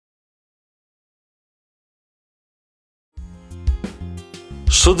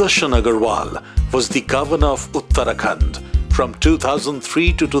Sudarshan Agarwal was the governor of Uttarakhand from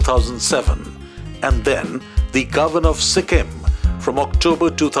 2003 to 2007 and then the governor of Sikkim from October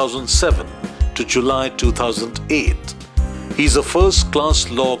 2007 to July 2008. He is a first-class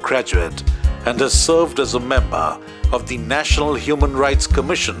law graduate and has served as a member of the National Human Rights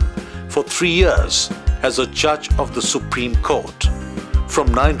Commission for 3 years as a judge of the Supreme Court. From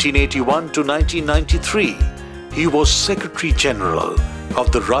 1981 to 1993, he was Secretary General of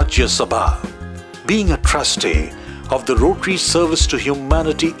the Rajya Sabha. Being a trustee of the Rotary Service to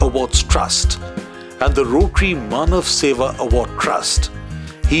Humanity Awards Trust and the Rotary Manav Seva Award Trust,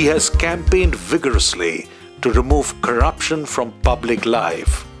 he has campaigned vigorously to remove corruption from public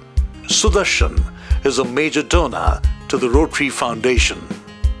life. Sudarshan is a major donor to the Rotary Foundation.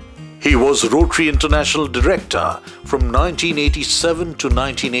 He was Rotary International Director from 1987 to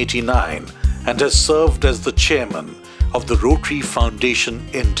 1989 and has served as the chairman of the Rotary Foundation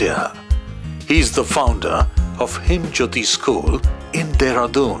India. He is the founder of Himjyoti School in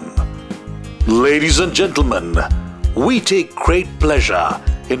Dehradun. Ladies and gentlemen, we take great pleasure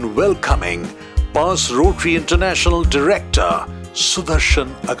in welcoming past Rotary International Director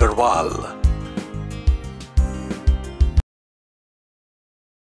Sudarshan Agarwal.